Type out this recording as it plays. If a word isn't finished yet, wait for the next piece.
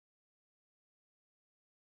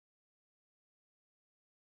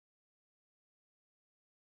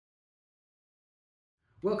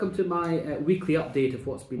Welcome to my weekly update of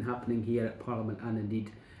what's been happening here at Parliament and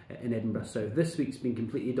indeed in Edinburgh South. This week's been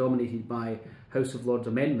completely dominated by House of Lords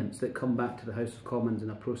amendments that come back to the House of Commons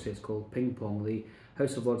in a process called ping pong. The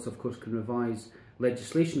House of Lords of course can revise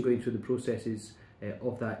legislation going through the processes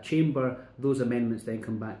of that chamber. Those amendments then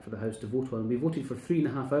come back for the House to vote on. We voted for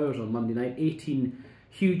 3.5 hours on Monday night, 18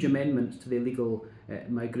 huge amendments to the illegal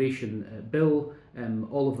migration bill,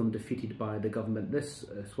 all of them defeated by the government. This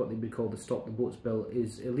is what they would call the Stop the Boats bill,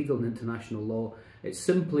 is illegal in international law. It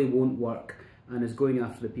simply won't work and is going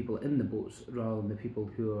after the people in the boats rather than the people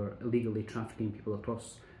who are illegally trafficking people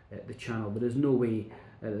across the channel. There is no way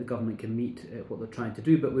the government can meet what they're trying to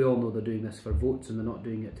do, but we all know they're doing this for votes and they're not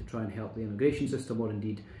doing it to try and help the immigration system or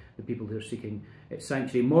indeed the people who are seeking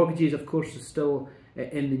sanctuary. Mortgages, of course, are still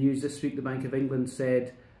in the news this week. The Bank of England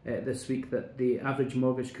said this week that the average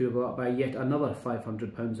mortgage could go up by yet another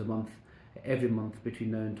 £500 a month every month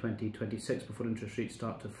between now and 2026 before interest rates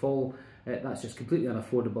start to fall. That's just completely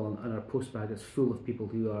unaffordable, and our postbag is full of people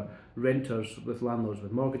who are renters with landlords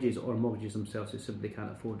with mortgages or mortgages themselves who simply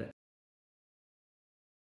can't afford it.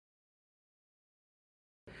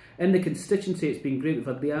 In the constituency, it's been great. We've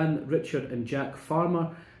had Leanne, Richard and Jack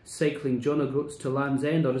Farmer cycling John O'Groats to Land's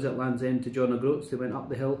End, or is it Land's End to John O'Groats? They went up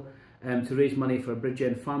the hill to raise money for a Bridge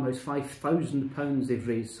End farmhouse. £5,000 they've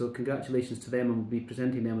raised, so congratulations to them, and we'll be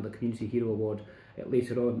presenting them with a Community Hero Award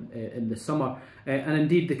later on in the summer. And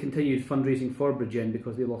indeed the continued fundraising for Bridge End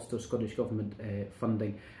because they lost their Scottish Government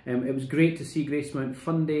funding. It was great to see Grace Mount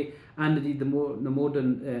Fun Day and indeed the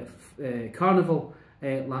Modern Carnival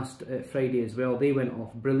last Friday as well. They went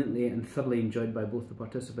off brilliantly and thoroughly enjoyed by both the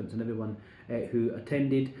participants and everyone who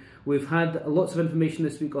attended. We've had lots of information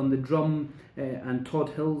this week on the Drum and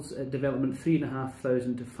Todhills development,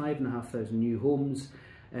 3,500 to 5,500 new homes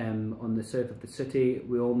on the south of the city.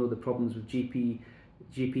 We all know the problems with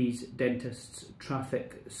GPs, dentists,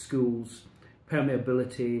 traffic, schools,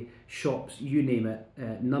 permeability, shops, you name it.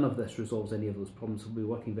 None of this resolves any of those problems. We'll be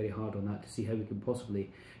working very hard on that to see how we can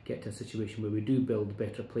possibly get to a situation where we do build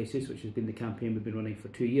better places, which has been the campaign we've been running for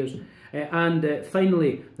 2 years. And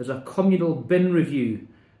finally, there's a communal bin review.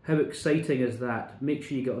 How exciting is that? Make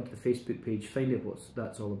sure you get onto the Facebook page, find out what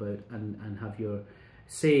that's all about, and have your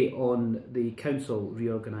say on the council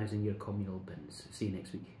reorganising your communal bins. See you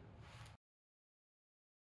next week.